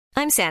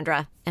I'm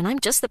Sandra, and I'm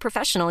just the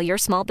professional your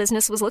small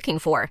business was looking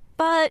for.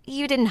 But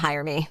you didn't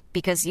hire me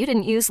because you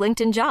didn't use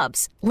LinkedIn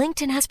Jobs.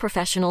 LinkedIn has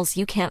professionals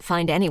you can't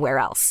find anywhere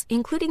else,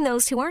 including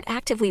those who aren't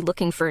actively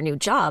looking for a new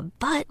job,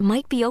 but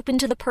might be open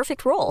to the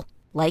perfect role,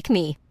 like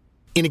me.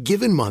 In a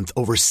given month,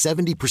 over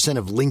 70%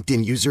 of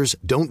LinkedIn users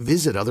don't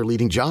visit other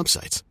leading job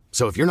sites.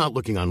 So if you're not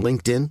looking on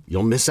LinkedIn,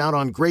 you'll miss out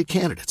on great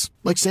candidates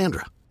like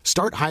Sandra.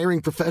 Start hiring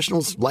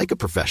professionals like a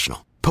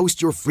professional.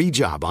 Post your free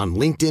job on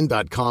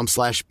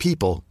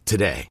linkedin.com/people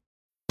today.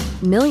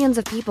 Millions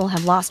of people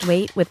have lost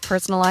weight with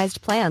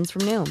personalized plans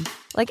from Noom.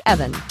 Like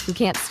Evan, who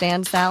can't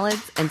stand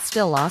salads and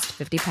still lost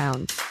 50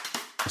 pounds.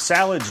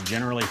 Salads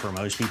generally for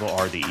most people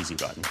are the easy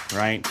button,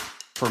 right?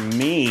 For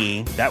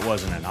me, that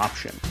wasn't an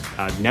option.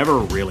 I never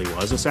really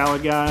was a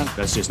salad guy.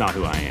 That's just not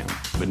who I am.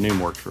 But Noom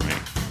worked for me.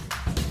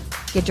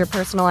 Get your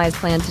personalized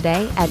plan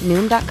today at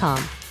Noom.com.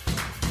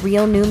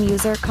 Real Noom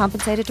user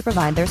compensated to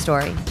provide their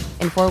story.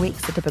 In 4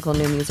 weeks, the typical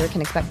Noom user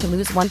can expect to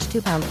lose 1 to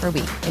 2 pounds per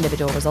week.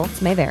 Individual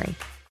results may vary.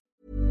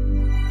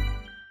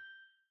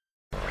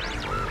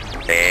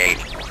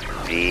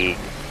 A-D-N.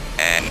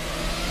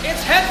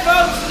 It's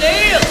Headphones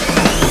Neil!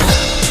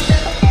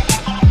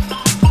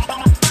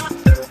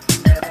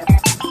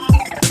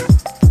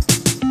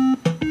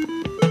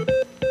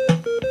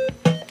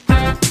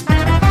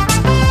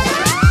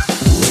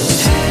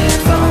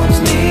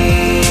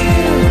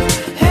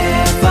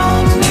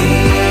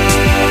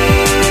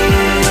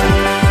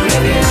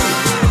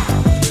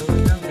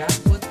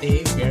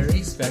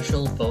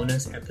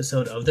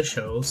 Episode of the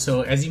show.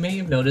 So as you may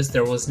have noticed,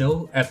 there was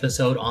no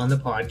episode on the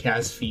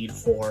podcast feed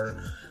for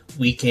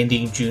week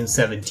ending June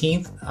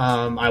 17th.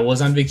 I was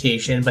on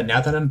vacation, but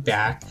now that I'm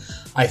back,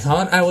 I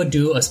thought I would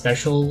do a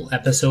special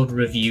episode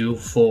review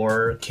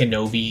for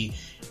Kenobi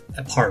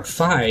Part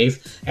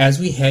 5 as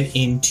we head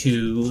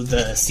into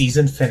the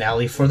season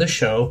finale for the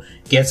show,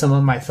 get some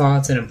of my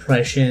thoughts and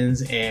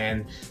impressions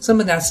and some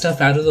of that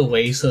stuff out of the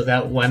way so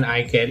that when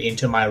I get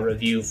into my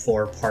review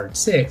for Part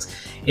 6,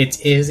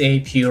 it is a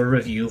pure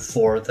review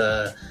for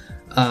the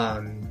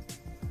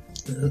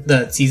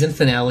season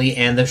finale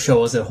and the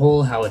show as a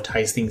whole, how it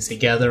ties things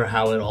together,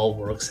 how it all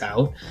works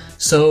out.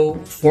 So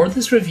for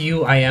this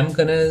review, I am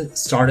going to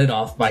start it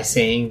off by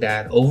saying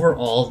that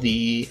overall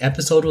the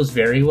episode was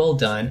very well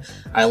done.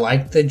 I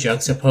liked the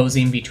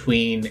juxtaposing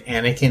between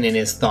Anakin and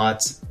his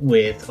thoughts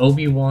with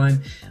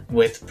Obi-Wan,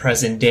 with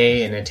present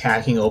day and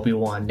attacking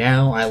Obi-Wan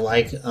now. I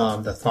like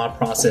the thought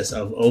process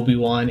of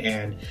Obi-Wan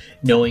and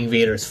knowing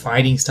Vader's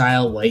fighting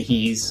style,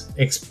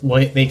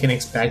 what they can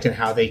expect and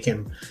how they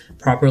can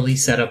properly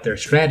set up their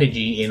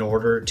strategy in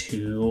order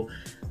to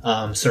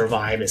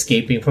survive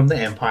escaping from the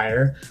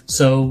Empire.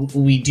 So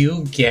we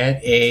do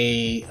get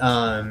a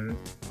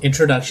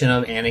introduction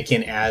of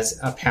Anakin as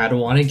a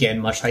Padawan again,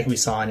 much like we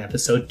saw in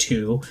episode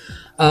 2.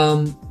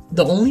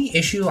 The only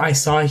issue I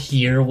saw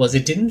here was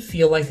it didn't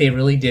feel like they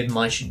really did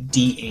much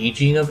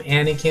de-aging of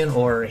Anakin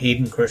or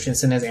Hayden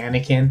Christensen as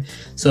Anakin.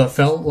 So it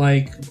felt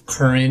like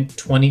current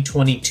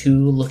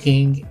 2022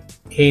 looking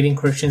Hayden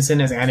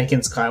Christensen as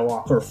Anakin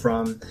Skywalker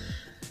from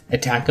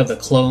Attack of the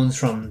Clones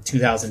from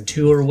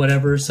 2002 or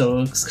whatever. So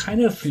it's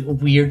kind of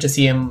weird to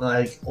see him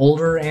like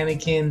older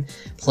Anakin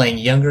playing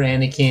younger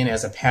Anakin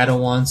as a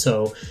Padawan.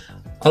 So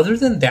other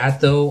than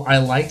that, though, I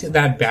liked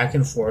that back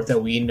and forth that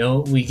we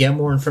get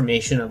more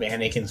information of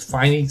Anakin's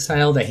fighting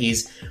style, that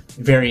he's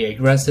very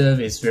aggressive,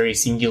 is very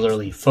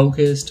singularly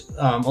focused,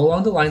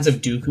 along the lines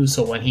of Dooku.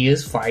 So when he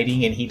is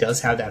fighting and he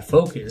does have that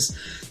focus,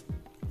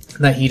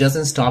 that he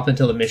doesn't stop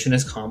until the mission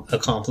is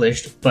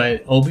accomplished.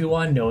 But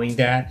Obi-Wan knowing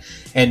that,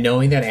 and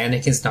knowing that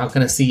Anakin's not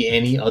going to see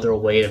any other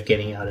way of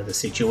getting out of the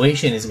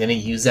situation, is going to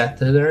use that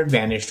to their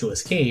advantage to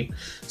escape.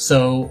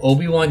 So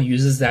Obi-Wan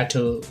uses that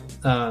to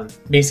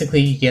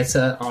basically gets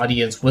an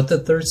audience with the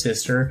third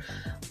sister,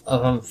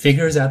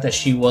 figures out that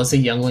she was a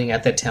youngling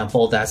at the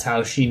temple. That's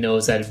how she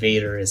knows that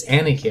Vader is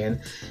Anakin,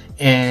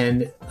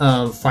 and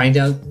finds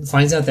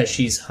out that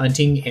she's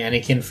hunting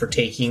Anakin for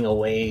taking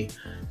away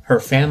her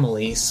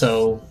family.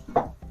 So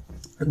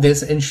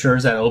this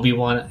ensures that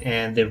Obi-Wan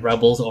and the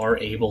rebels are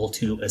able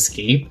to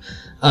escape.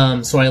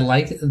 So I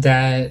like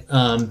that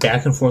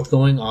back and forth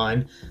going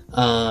on.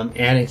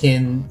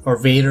 Anakin or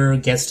Vader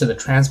gets to the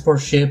transport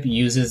ship,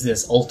 uses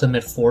this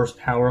ultimate force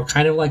power,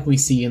 kind of like we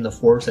see in The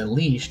Force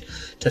Unleashed,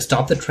 to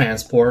stop the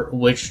transport,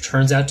 which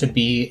turns out to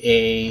be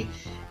a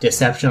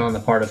deception on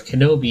the part of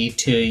Kenobi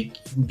to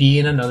be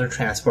in another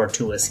transport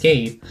to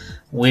escape,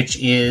 which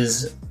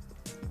is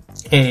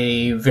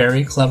a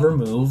very clever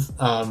move.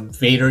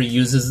 Vader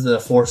uses the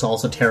Force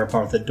also to tear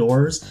apart the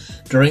doors.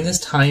 During this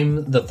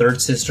time, the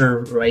third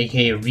sister,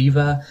 aka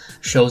Reva,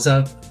 shows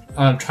up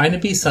trying to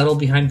be subtle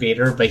behind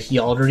Vader, but he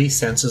already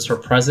senses her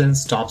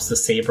presence, stops the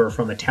saber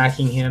from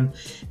attacking him.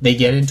 They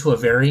get into a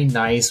very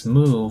nice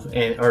move,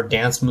 or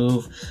dance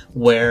move,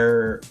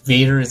 where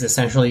Vader is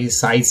essentially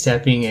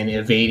sidestepping and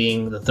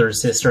evading the third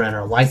sister and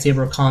her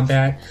lightsaber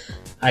combat.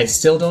 I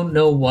still don't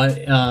know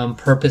what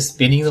purpose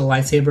spinning the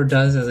lightsaber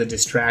does as a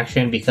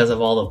distraction because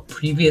of all the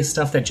previous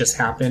stuff that just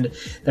happened,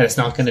 that it's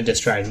not going to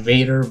distract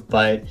Vader,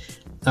 but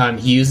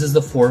He uses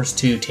the Force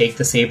to take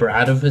the saber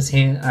out of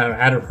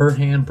her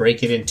hand,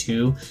 break it in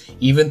two,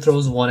 even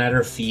throws one at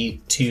her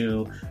feet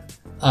to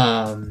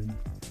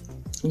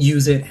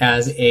use it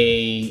as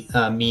a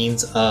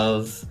means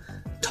of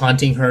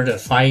taunting her to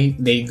fight.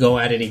 They go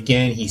at it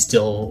again. He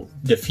still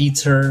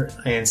defeats her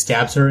and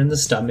stabs her in the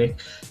stomach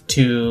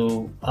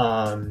to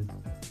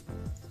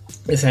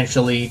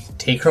essentially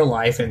take her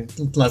life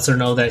and lets her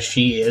know that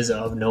she is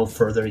of no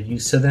further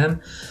use to them.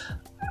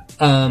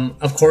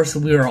 Of course,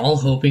 we were all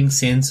hoping,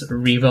 since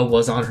Reva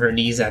was on her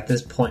knees at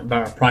this point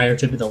prior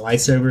to the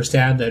lightsaber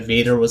stab, that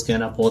Vader was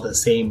going to pull the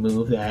same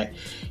move that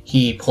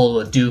he pulled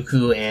with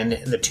Dooku and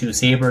the two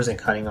sabers and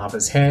cutting off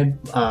his head.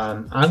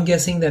 I'm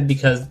guessing that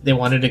because they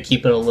wanted to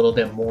keep it a little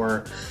bit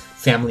more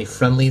family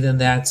friendly than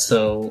that,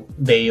 so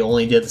they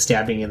only did the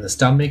stabbing in the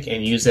stomach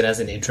and used it as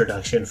an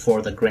introduction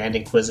for the Grand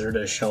Inquisitor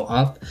to show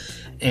up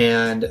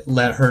and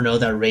let her know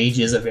that rage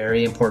is a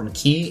very important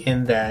key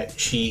and that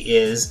she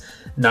is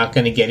not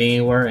going to get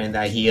anywhere and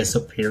that he is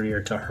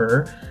superior to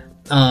her.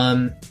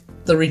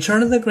 The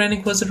return of the Grand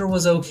Inquisitor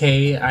was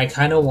okay. I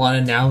kind of want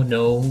to now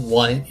know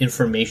what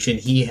information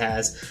he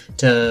has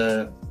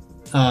to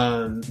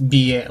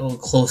be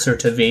closer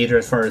to Vader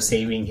as far as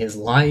saving his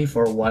life,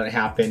 or what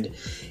happened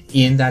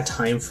in that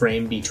time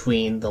frame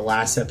between the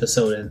last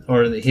episode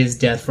or his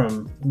death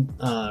from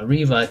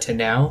Reva to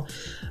now.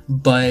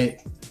 But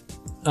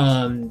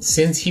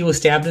since he was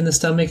stabbed in the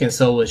stomach and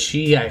so was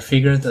she, I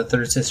figured the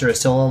third sister is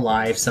still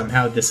alive.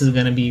 Somehow this is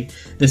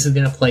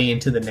gonna play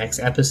into the next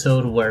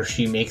episode where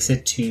she makes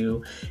it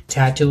to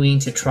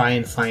Tatooine to try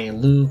and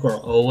find Luke or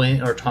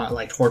Owen, or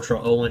torture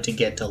Owen to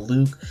get to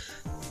Luke.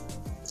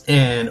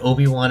 And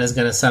Obi-Wan is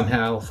gonna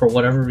somehow, for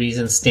whatever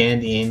reason,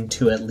 stand in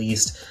to at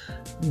least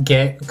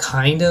get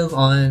kind of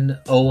on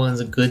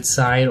Owen's good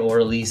side, or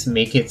at least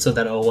make it so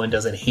that Owen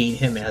doesn't hate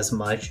him as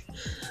much.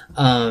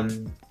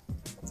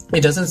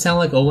 It doesn't sound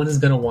like Owen is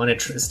going to want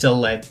to still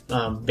let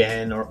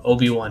Ben or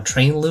Obi-Wan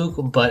train Luke,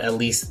 but at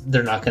least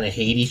they're not going to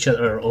hate each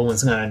other, or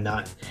Owen's going to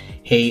not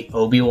hate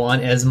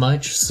Obi-Wan as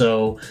much.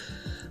 So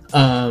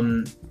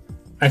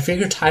I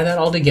figure tie that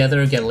all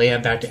together, get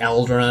Leia back to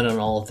Alderaan and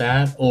all of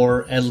that,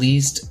 or at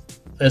least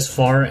as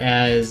far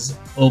as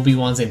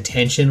Obi-Wan's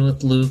intention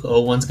with Luke,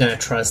 Owen's going to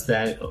trust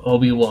that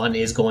Obi-Wan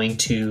is going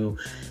to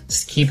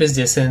keep his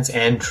distance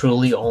and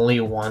truly only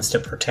wants to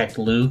protect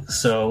Luke.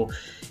 So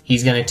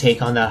he's going to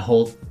take on that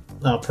whole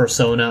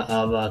persona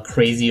of a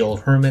crazy old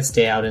hermit,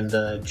 stay out in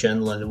the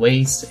Junland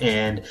Waste,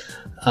 and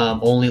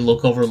only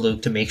look over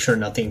Luke to make sure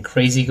nothing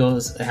crazy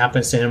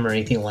happens to him or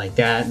anything like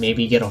that.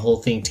 Maybe get a whole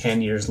thing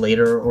 10 years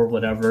later or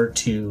whatever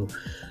to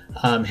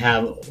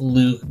have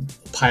Luke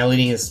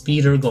piloting his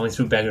speeder going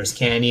through Beggar's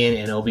Canyon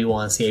and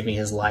Obi-Wan saving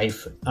his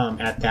life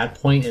at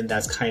that point, and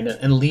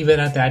and leave it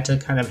at that to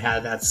kind of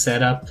have that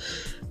set up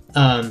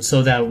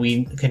so that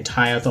we can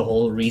tie out the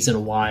whole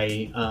reason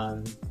why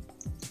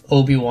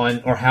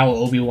Obi-Wan, or how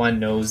Obi-Wan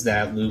knows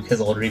that Luke has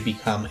already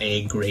become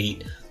a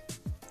great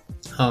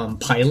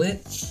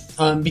pilot.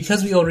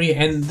 Because we already,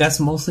 and that's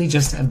mostly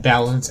just to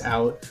balance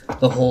out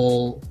the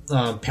whole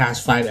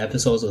past 5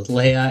 episodes with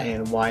Leia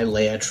and why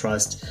Leia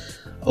trusts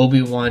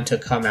Obi-Wan to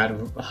come out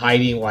of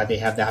hiding, why they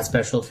have that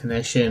special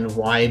connection,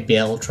 why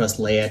Bail trusts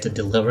Leia to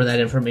deliver that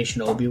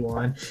information to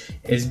Obi-Wan,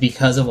 is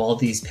because of all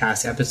these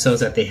past episodes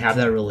that they have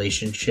that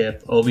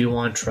relationship.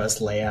 Obi-Wan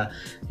trusts Leia.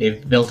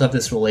 They've built up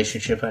this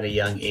relationship at a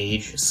young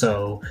age,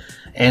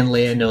 and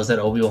Leia knows that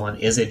Obi-Wan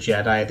is a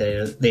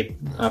Jedi. They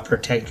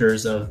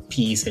protectors of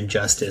peace and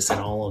justice and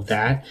all of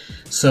that.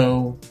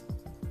 So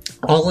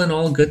all in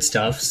all, good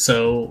stuff.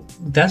 So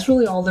that's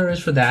really all there is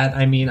for that.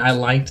 I mean, I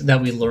liked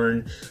that we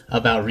learned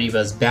about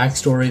Reva's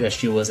backstory, that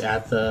she was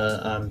at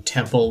the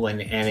temple when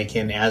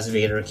Anakin as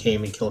Vader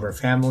came and killed her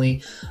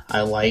family.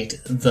 I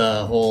liked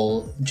the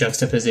whole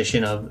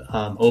juxtaposition of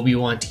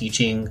Obi-Wan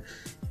teaching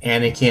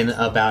Anakin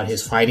about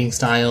his fighting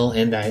style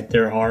and that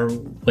there are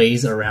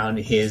ways around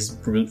his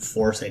brute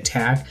force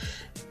attack.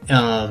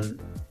 And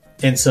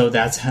so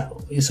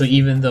so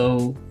even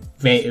though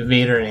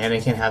Vader and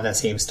Anakin have that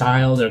same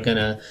style, that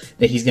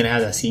he's gonna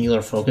have that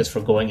singular focus for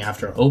going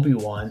after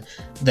Obi-Wan,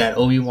 that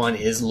Obi-Wan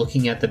is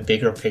looking at the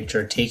bigger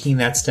picture, taking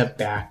that step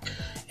back.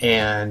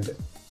 And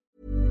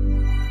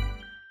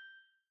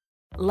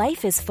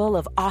life is full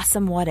of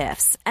awesome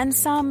what-ifs, and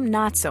some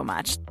not so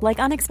much, like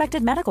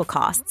unexpected medical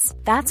costs.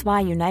 That's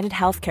why United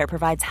Healthcare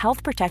provides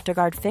Health Protector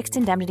Guard fixed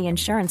indemnity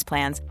insurance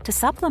plans to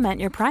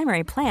supplement your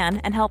primary plan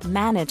and help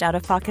manage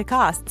out-of-pocket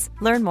costs.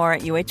 Learn more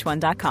at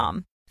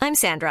uh1.com. I'm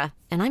Sandra,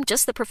 and I'm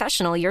just the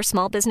professional your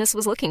small business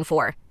was looking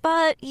for.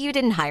 But you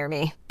didn't hire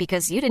me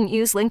because you didn't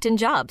use LinkedIn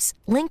Jobs.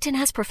 LinkedIn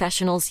has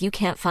professionals you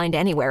can't find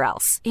anywhere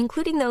else,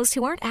 including those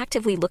who aren't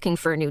actively looking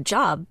for a new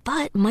job,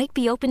 but might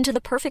be open to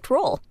the perfect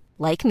role,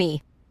 like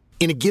me.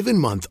 In a given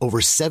month, over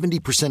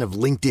 70% of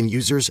LinkedIn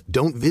users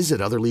don't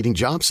visit other leading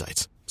job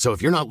sites. So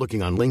if you're not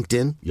looking on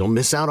LinkedIn, you'll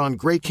miss out on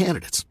great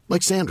candidates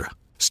like Sandra.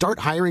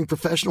 Start hiring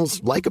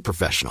professionals like a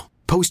professional.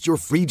 Post your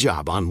free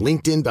job on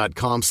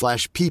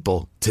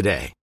linkedin.com/people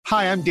today.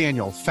 Hi, I'm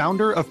Daniel,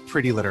 founder of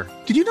Pretty Litter.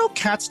 Did you know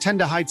cats tend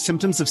to hide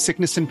symptoms of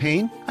sickness and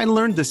pain? I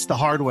learned this the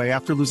hard way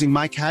after losing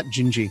my cat,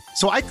 Gingy.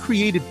 So I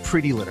created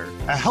Pretty Litter,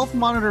 a health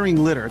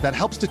monitoring litter that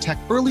helps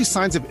detect early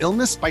signs of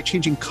illness by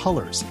changing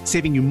colors,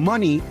 saving you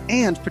money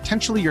and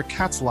potentially your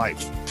cat's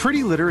life.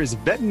 Pretty Litter is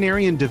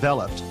veterinarian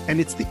developed, and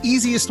it's the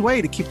easiest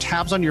way to keep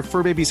tabs on your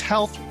fur baby's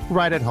health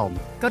right at home.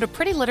 Go to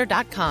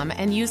prettylitter.com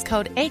and use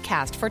code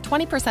ACAST for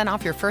 20%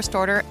 off your first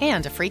order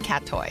and a free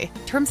cat toy.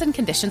 Terms and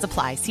conditions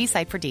apply. See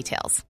site for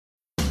details.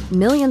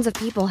 Millions of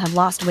people have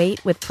lost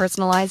weight with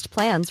personalized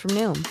plans from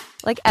Noom.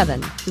 Like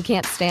Evan, who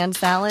can't stand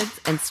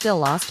salads and still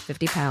lost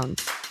 50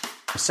 pounds.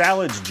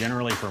 Salads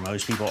generally for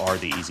most people are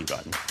the easy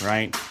button,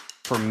 right?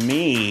 For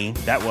me,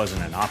 that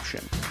wasn't an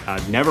option.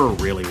 I never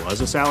really was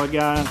a salad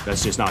guy.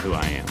 That's just not who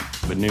I am.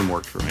 But Noom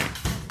worked for me.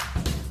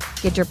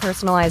 Get your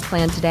personalized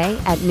plan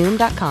today at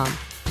Noom.com.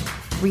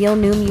 Real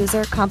Noom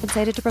user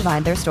compensated to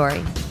provide their story.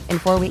 In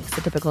 4 weeks,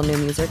 the typical Noom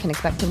user can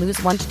expect to lose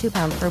 1 to 2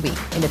 pounds per week.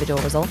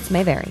 Individual results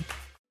may vary.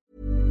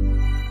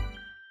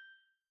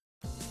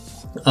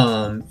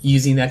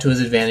 Using that to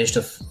his advantage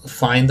to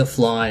find the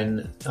flaw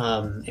in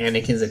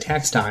Anakin's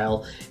attack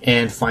style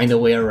and find a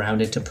way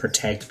around it to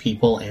protect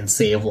people and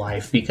save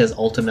life, because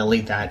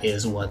ultimately that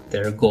is what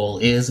their goal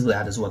is,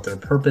 that is what their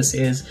purpose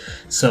is.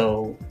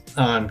 So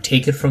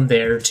take it from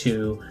there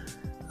to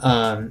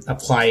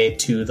apply it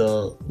to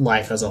the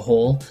life as a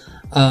whole.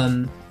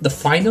 The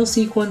final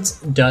sequence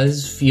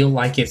does feel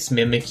like it's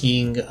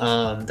mimicking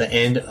the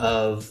end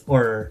of,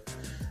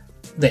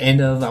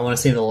 I want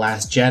to say, The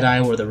Last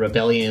Jedi, where the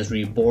rebellion is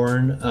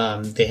reborn.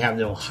 They have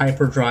no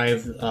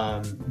hyperdrive.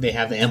 They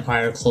have the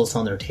Empire close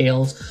on their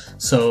tails.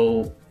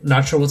 So,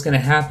 not sure what's going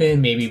to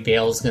happen. Maybe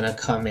Bail's going to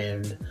come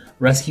and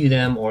rescue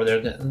them, or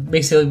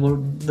basically,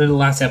 the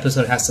last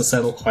episode has to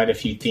settle quite a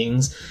few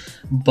things.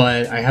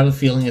 But I have a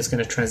feeling it's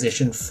going to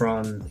transition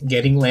from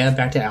getting Leia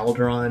back to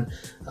Alderaan,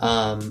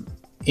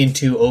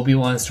 into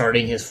Obi-Wan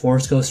starting his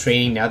Force Ghost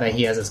training now that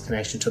he has his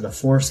connection to the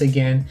Force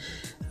again.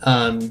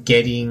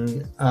 Getting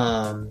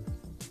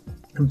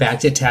back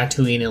to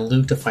Tatooine and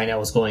Luke to find out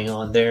what's going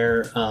on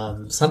there.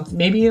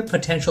 Maybe a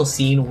potential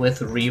scene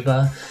with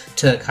Reva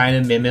to kind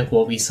of mimic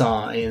what we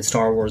saw in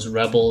Star Wars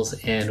Rebels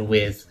and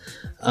with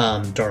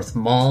Darth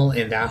Maul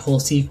and that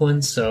whole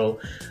sequence. So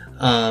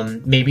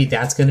maybe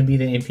that's going to be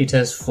the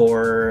impetus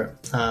for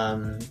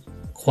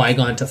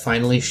Qui-Gon to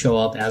finally show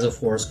up as a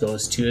Force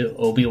Ghost to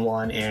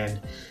Obi-Wan and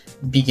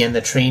begin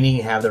the training,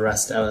 have the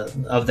rest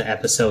of the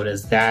episode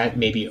as that.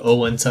 Maybe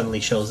Owen suddenly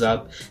shows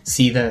up,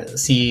 see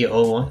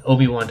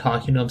Obi-Wan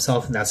talking to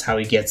himself, and that's how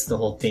he gets the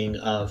whole thing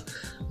of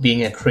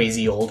being a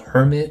crazy old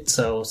hermit.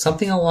 So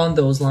something along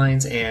those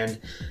lines, and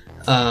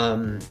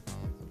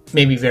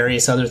maybe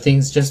various other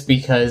things, just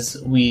because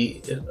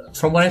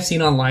from what I've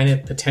seen online,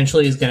 it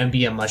potentially is going to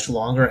be a much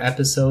longer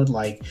episode,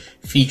 like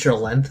feature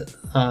length,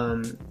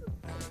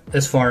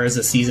 as far as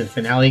the season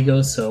finale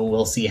goes. So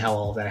we'll see how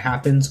all that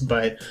happens,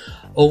 but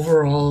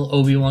overall,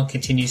 Obi-Wan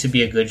continues to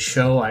be a good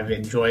show. I've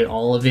enjoyed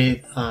all of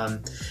it.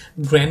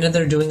 Granted,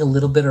 they're doing a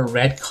little bit of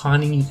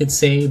retconning, you could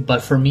say,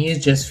 but for me,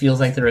 it just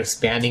feels like they're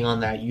expanding on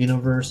that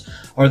universe,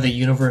 or the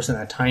universe in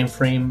that time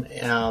frame,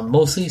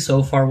 mostly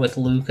so far with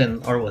Luke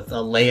or with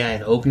Leia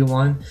and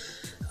Obi-Wan.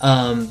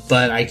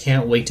 But I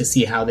can't wait to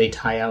see how they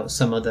tie out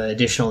some of the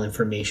additional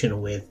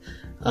information with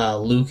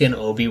Luke and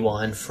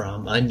Obi-Wan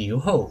from A New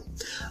Hope.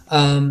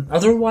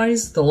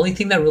 Otherwise, the only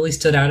thing that really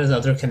stood out is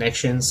other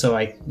connections. So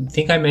I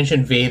think I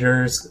mentioned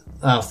Vader's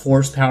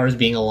force powers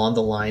being along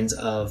the lines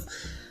of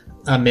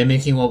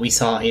mimicking what we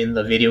saw in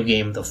the video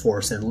game The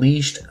Force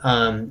Unleashed.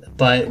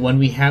 But when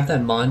we have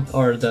that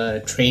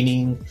the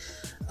training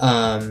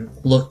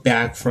look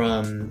back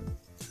from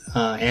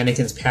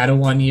Anakin's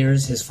Padawan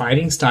years, his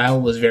fighting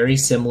style was very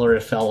similar,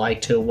 it felt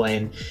like, to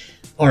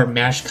or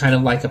matched kind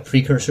of like a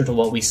precursor to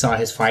what we saw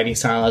his fighting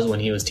style as when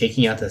he was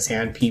taking out the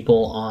Sand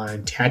People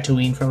on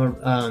Tatooine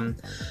from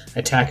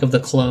Attack of the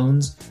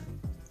Clones.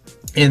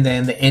 And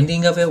then the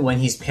ending of it, when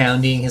he's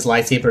pounding his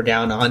lightsaber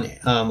down on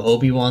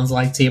Obi-Wan's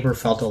lightsaber,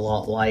 felt a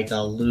lot like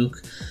a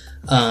Luke,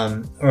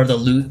 or the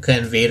Luke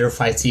and Vader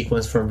fight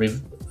sequence from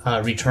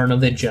Return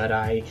of the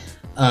Jedi,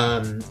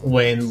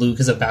 when Luke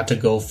is about to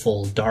go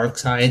full dark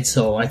side.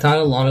 So I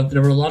thought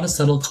there were a lot of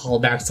subtle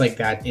callbacks like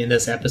that in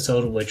this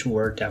episode, which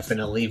were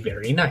definitely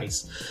very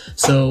nice.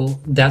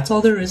 So that's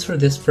all there is for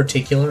this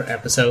particular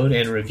episode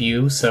and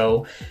review.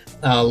 So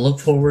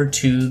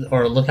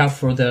look out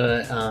for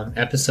the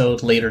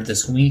episode later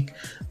this week,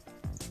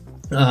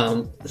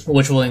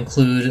 which will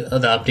include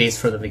the updates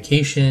for the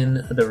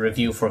vacation, the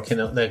review for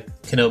the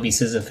Kenobi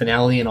season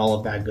finale, and all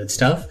of that good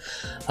stuff.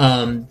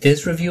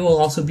 This review will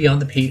also be on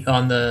the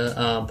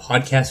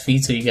podcast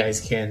feed, so you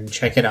guys can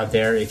check it out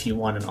there if you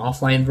want an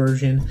offline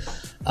version.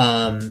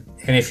 And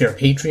if you're a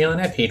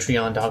Patreon at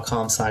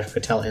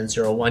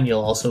patreon.com/PatelN01,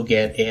 you'll also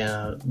get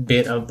a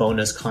bit of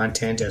bonus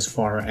content as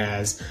far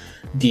as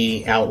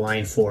the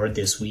outline for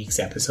this week's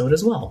episode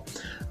as well.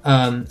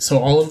 So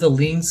all of the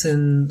links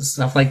and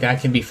stuff like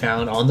that can be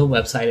found on the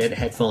website at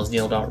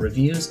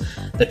headphonesneil.reviews.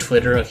 The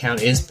Twitter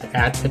account is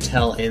at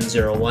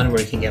PatelN01,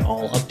 where you can get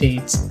all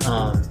updates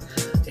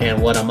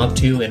and what I'm up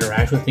to,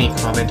 interact with me,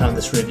 comment on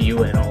this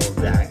review, and all of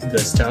that good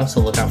stuff.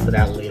 So look out for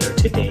that later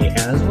today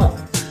as well.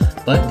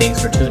 But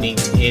thanks for tuning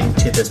in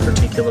to this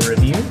particular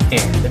review,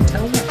 and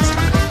until next.